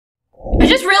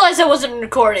just realized I wasn't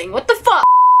recording. What the fuck?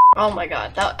 Oh my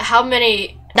god. How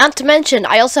many... Not to mention,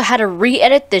 I also had to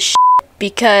re-edit this shit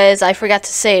because I forgot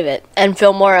to save it. And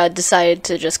Filmora decided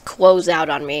to just close out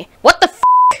on me. What the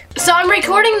fuck? So I'm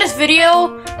recording this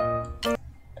video...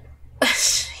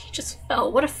 He just fell.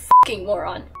 What a fucking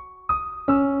moron.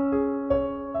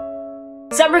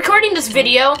 So I'm recording this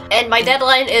video, and my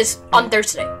deadline is on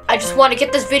Thursday. I just want to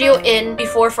get this video in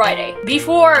before Friday.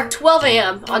 Before 12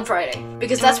 a.m. on Friday.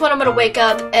 Because that's when I'm gonna wake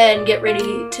up and get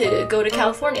ready to go to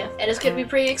California. And it's gonna be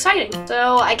pretty exciting.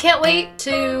 So I can't wait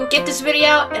to get this video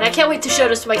out, and I can't wait to show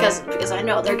this to my cousins, because I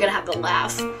know they're gonna have to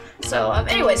laugh. So,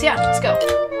 anyways, yeah, let's go.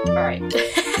 Alright.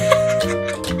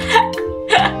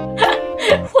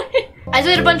 I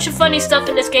did a bunch of funny stuff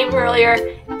in this game earlier,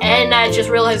 and I just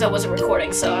realized I wasn't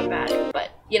recording, so I'm mad.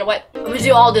 But, you know what? I'm gonna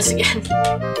do all this again.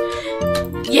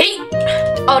 Yeet!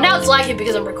 Oh, now it's lagging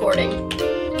because I'm recording.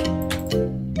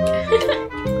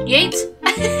 Yeet!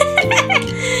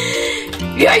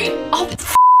 Yeet! Oh,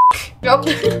 f***. Nope.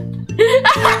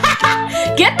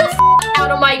 Get the f***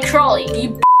 out of my trolley,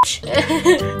 you bitch!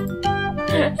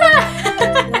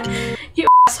 You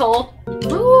asshole.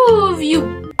 Move, you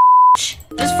bitch.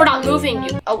 Just for not moving,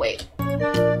 you. Oh, wait. My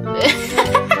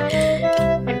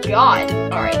god.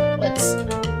 Alright, let's.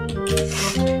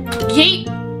 Yeet!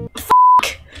 Fuck!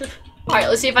 Alright,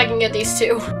 let's see if I can get these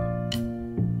two.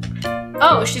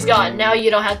 Oh, she's gone. Now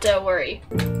you don't have to worry.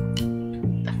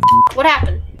 What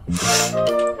happened?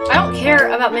 I don't care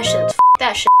about missions. F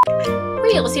that shit.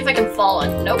 Wait, let's see if I can fall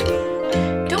on. Nope.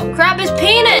 Don't grab his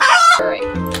penis! Alright.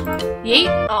 Yeet.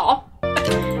 Aw.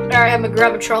 Alright, I'm gonna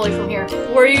grab a trolley from here.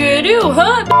 What are you gonna do,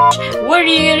 huh, bitch? What are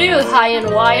you gonna do? High and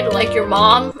wide like your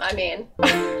mom? I mean...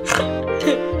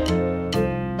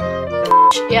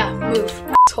 Yeah, move,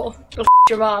 asshole. Go f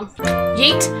your mom.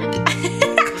 Yeet!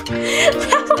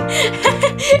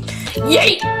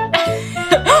 Yeet!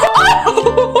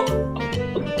 Oh!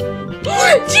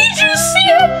 Did you see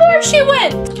how far she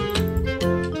went?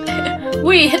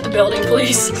 We hit the building,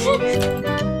 please.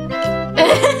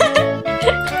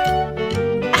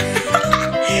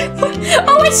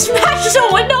 Oh, I smashed the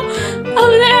window! Oh,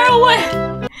 there away!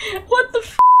 What the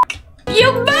f***?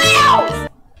 You mouth!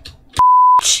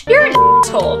 You're an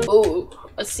asshole. Ooh,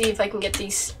 let's see if I can get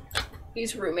these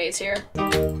roommates here.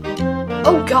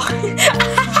 Oh god.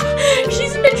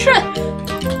 She's an interest.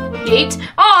 Yeet.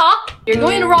 Aw! You're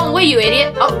going the wrong way, you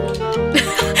idiot. Oh.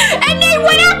 And they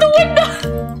went out the window!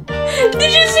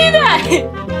 Did you see that?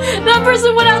 That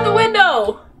person went out the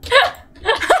window!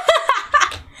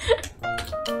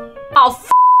 Oh,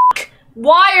 f***.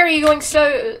 Why are you going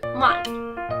so... Come on.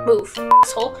 Move,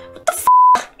 asshole. What the f***?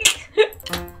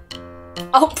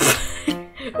 Oh,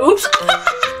 oops.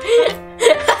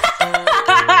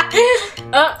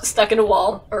 Stuck in a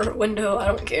wall. Or window, I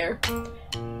don't care.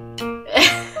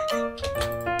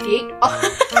 Yeet. Oh.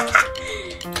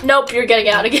 Nope, you're getting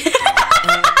out again.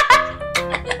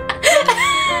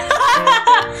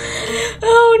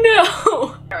 Oh no.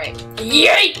 Alright.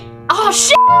 Yeet! Oh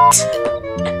shit!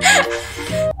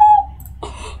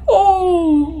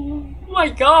 Oh my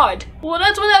god. Well,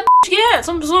 that's what that bitch gets.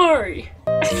 I'm sorry.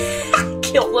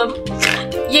 Kill them.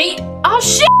 Yeet. Oh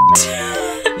shit!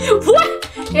 What?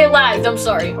 It lagged. I'm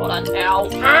sorry. Hold on. Ow.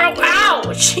 Ow.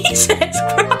 Ow. Jesus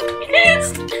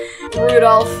Christ.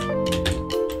 Rudolph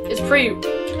is pretty.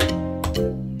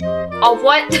 Oh,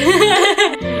 what?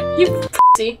 You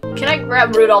pussy. Can I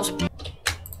grab Rudolph's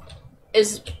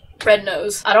red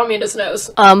nose? I don't mean his nose.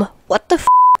 What the f?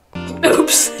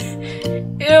 Oops.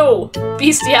 Ew.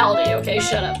 Bestiality. Okay,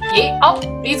 shut up. Yeet. Oh,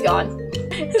 he's gone.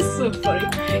 It's so funny.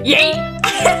 Yeet.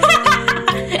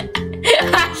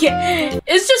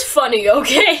 It's just funny,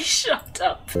 okay? Shut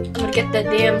up. I'm gonna get that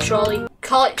damn trolley.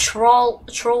 Call it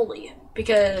trolley.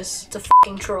 Because it's a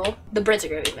fucking troll. The Brits are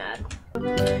gonna be mad.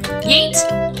 Yeet!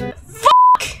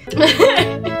 Fuck!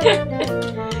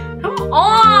 Come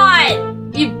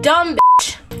on! You dumb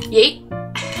bitch. Yeet.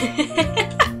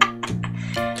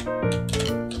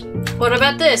 What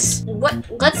about this? What?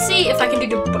 Let's see if I can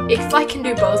do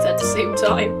both at the same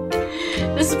time.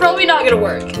 This is probably not gonna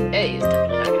work. Hey, it's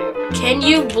definitely not gonna work. Can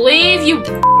you believe you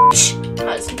bitch?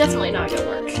 No, it's definitely not gonna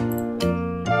work.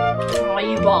 Oh,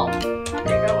 you ball.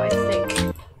 There you go, I think.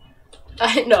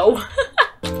 No.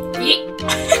 Yeet.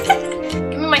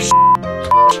 Give me my shit.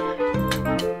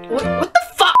 What the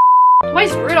fuck? Why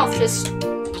is Rudolph just...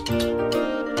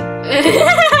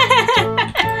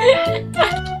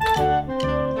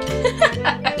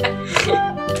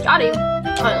 Got him.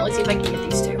 Hold on, let's see if I can get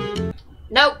these two.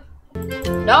 Nope.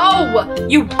 No!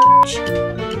 You bitch!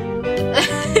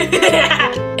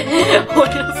 What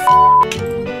the f***?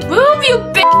 Move, you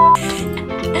bitch!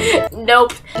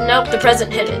 Nope. Nope, the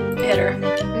present hit her.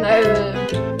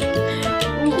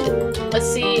 Ooh, let's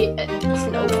see.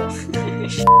 Nope.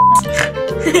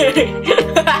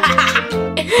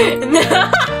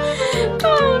 No.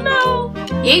 Oh no.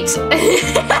 Yeet.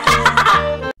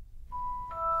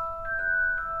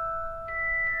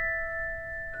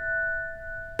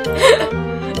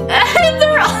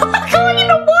 They're all going in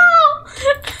the wall!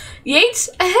 Yates?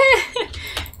 F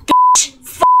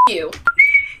you.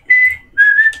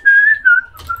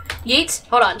 Yeet?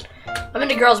 Hold on. I'm in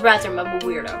the girls' bathroom. I'm a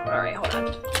weirdo. Alright, hold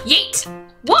on. Yeet!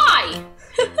 Why?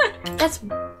 That's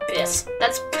piss.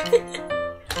 That's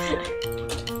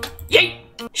Yeet!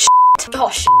 Shit. Oh,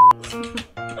 shit.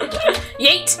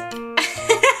 Yeet!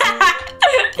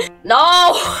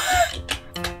 No!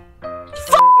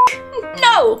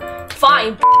 No!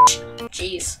 Fine, bitch.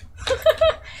 Jeez.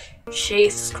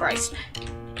 Jesus Christ.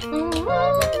 Yeet.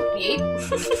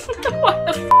 What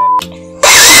the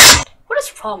f? What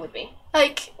is wrong with me?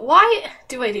 Like, why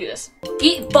do I do this?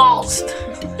 Eat balls!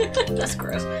 That's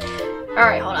gross.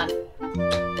 Alright, hold on.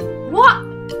 What?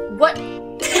 What?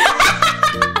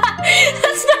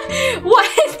 That's not. What?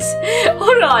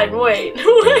 Hold on, wait.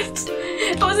 What?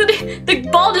 Wasn't the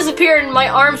ball disappeared and my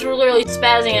arms were literally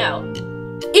spazzing out.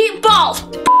 Eat balls!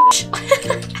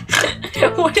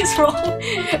 What is wrong?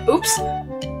 Oops.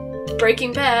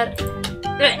 Breaking Bad.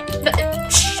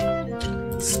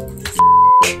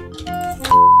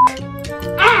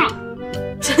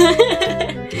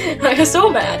 I was so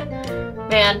mad.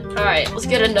 Man, alright, let's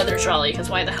get another trolley, because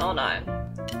why the hell not?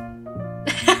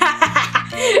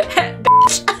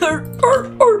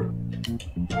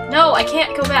 No, I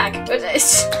can't go back.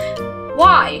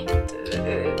 Why?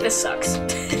 This sucks.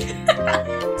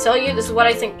 Tell you, this is what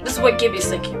I think. This is what Gibby's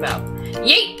thinking about.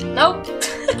 Yeet! Nope.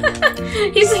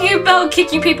 He's thinking about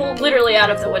kicking people literally out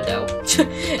of the window.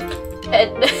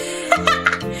 And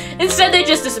instead, they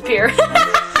just disappear.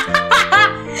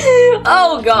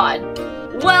 Oh god.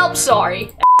 Well,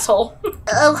 sorry, asshole.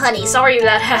 Oh, honey, sorry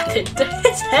that happened.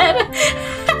 His head.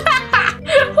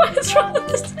 What is wrong with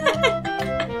his head?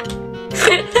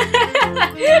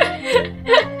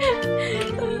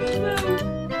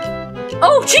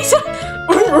 Oh, Jesus!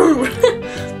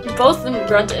 Both of them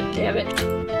grunted, damn it.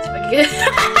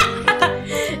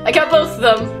 I got both of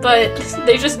them, but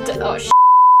they just. Oh, shit.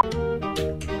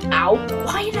 Ow.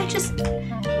 Why did I just.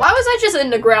 Why was I just in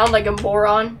the ground like a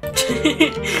moron?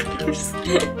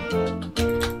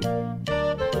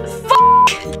 Fuck!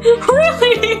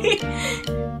 Really?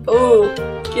 Oh,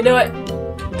 you know what?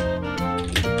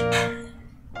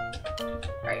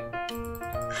 Right.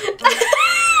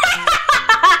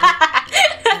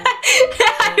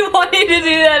 I wanted to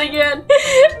do that again.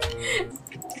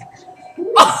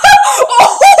 What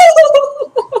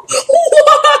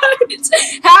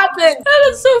happened? That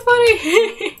is so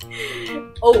funny.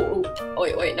 Oh,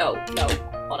 wait, no,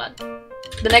 hold on.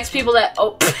 The next people that,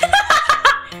 no,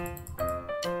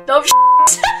 what's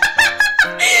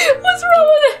wrong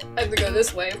with it? I have to go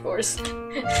this way, of course.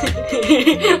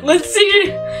 Let's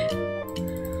see.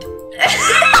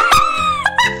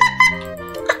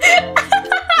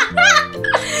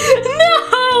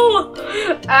 No!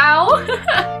 Ow!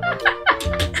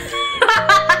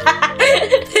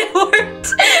 It worked!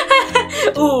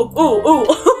 Ooh.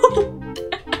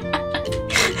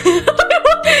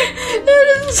 That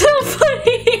is so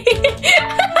funny!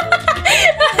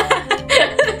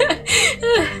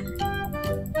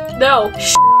 No.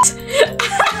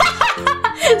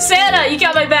 Santa, you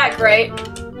got my back, right?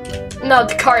 No,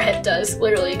 the car head does,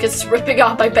 literally, because it's ripping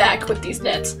off my back with these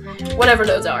nets. Whatever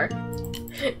those are.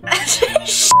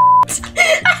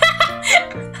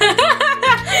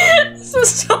 This was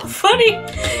so funny.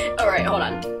 Alright, hold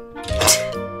on.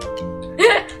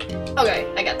 Okay,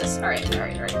 I got this. Alright, go.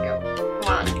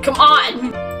 Come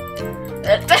on!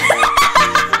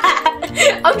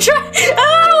 I'm trying.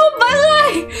 Oh, my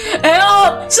leg!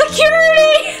 Help!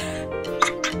 Security!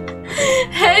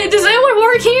 Hey, does anyone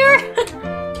work here?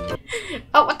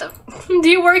 Oh, what the? Do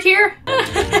you work here?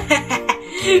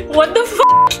 What the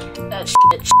fuck? That shit.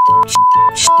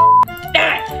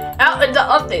 Oh, and the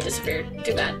update disappeared.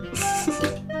 Too bad.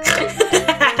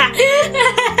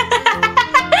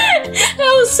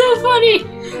 That was so funny.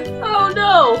 Oh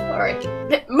no. Alright.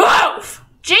 Move!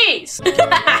 Jeez!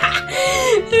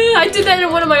 I did that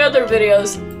in one of my other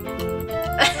videos.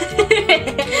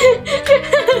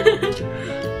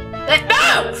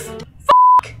 Move!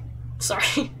 Fuck!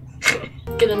 Sorry.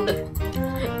 Get in the.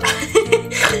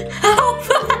 Help!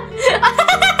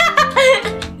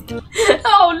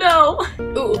 Oh no!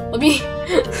 Ooh, let me.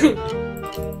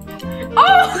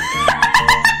 Oh!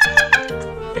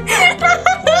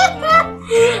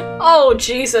 Oh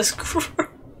jeez. Jesus Christ.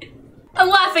 I'm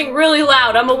laughing really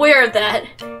loud, I'm aware of that.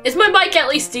 Is my mic at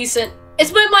least decent?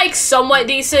 Is my mic somewhat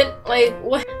decent? Like,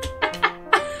 what?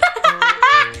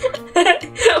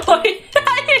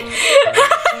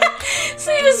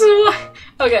 See, this is what.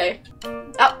 Okay.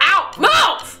 Ow, ow!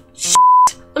 Move! Shit!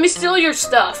 Let me steal your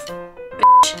stuff.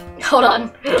 Bitch. Hold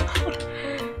on.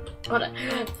 Hold on.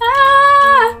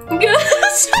 Ah!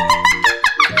 Goose!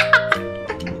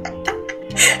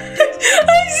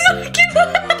 I'm sucking.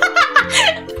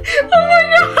 Oh my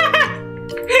god!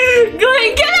 Go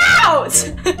ahead, get out!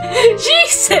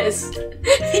 Jesus!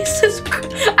 Jesus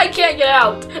Christ. I can't get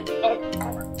out.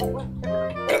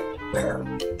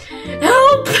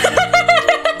 Help!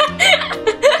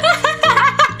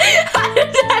 How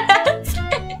did that happen?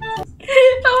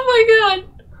 Oh my god.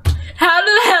 How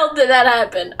the hell did that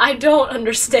happen? I don't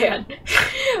understand.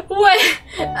 What?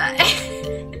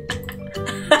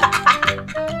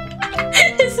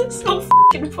 This is so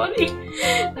fucking funny.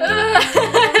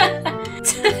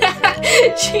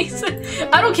 Jesus.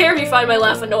 I don't care if you find my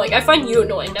laugh annoying. I find you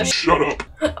annoying. Now shut up.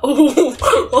 Oh.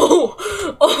 Oh.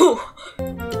 Oh.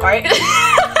 Alright.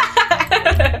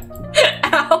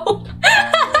 Ow.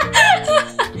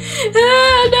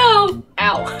 No.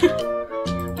 Ow.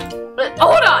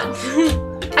 Hold on.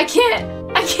 I can't.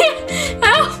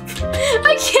 Help.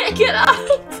 I can't get up.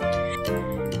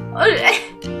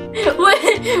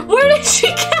 Where did she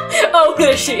go? Oh,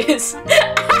 there she is.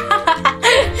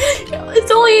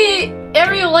 It's only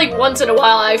every like once in a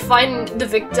while I find the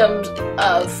victims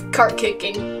of cart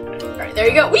kicking. Alright, there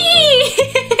you go. Whee!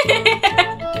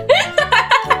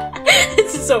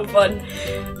 This is so fun.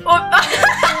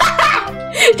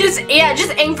 Just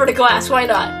aim for the glass, why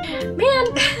not? Man.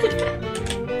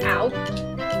 Ow.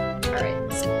 Alright,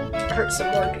 let's hurt some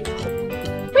more people.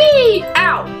 Whee!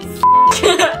 Ow!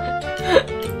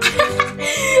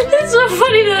 It's so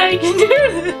funny that I can do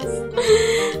this.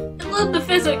 I love the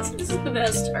physics. This is the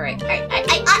best. Alright, alright.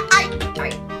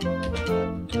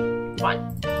 One.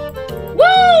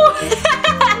 Woo!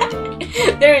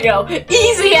 There you go.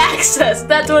 Easy access.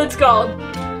 That's what it's called.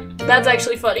 That's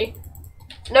actually funny.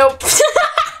 Nope.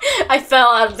 I fell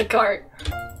out of the cart.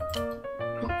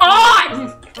 Come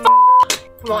on!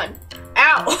 Come on.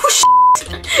 Ow! Oh, shit!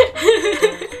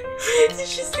 Did you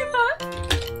see that?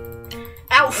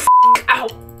 Ow! Ow!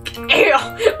 Ew!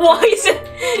 Why is it?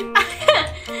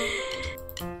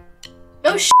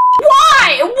 No shit!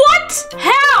 Why? What?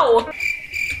 How?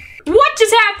 What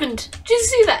just happened? Did you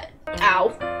see that?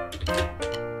 Ow!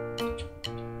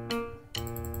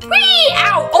 Whee!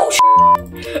 Ow! Oh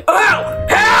shit! Ow!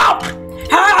 Help!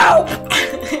 Help!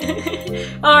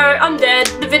 Alright, I'm dead.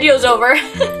 The video's over.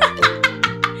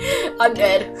 I'm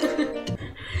dead.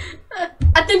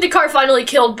 I think the car finally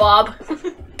killed Bob.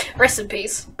 Rest in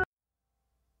peace.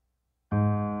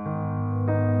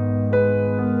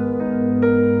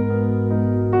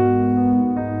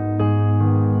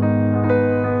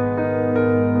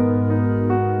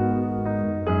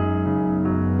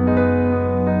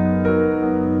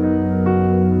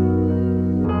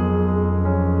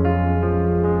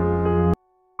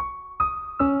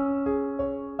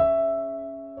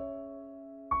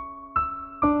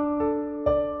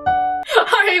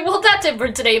 Alright, well that's it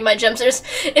for today, my gemsters.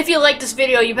 If you like this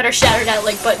video, you better shatter that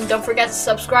like button. Don't forget to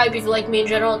subscribe if you like me in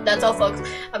general. That's all, folks.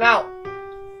 I'm out.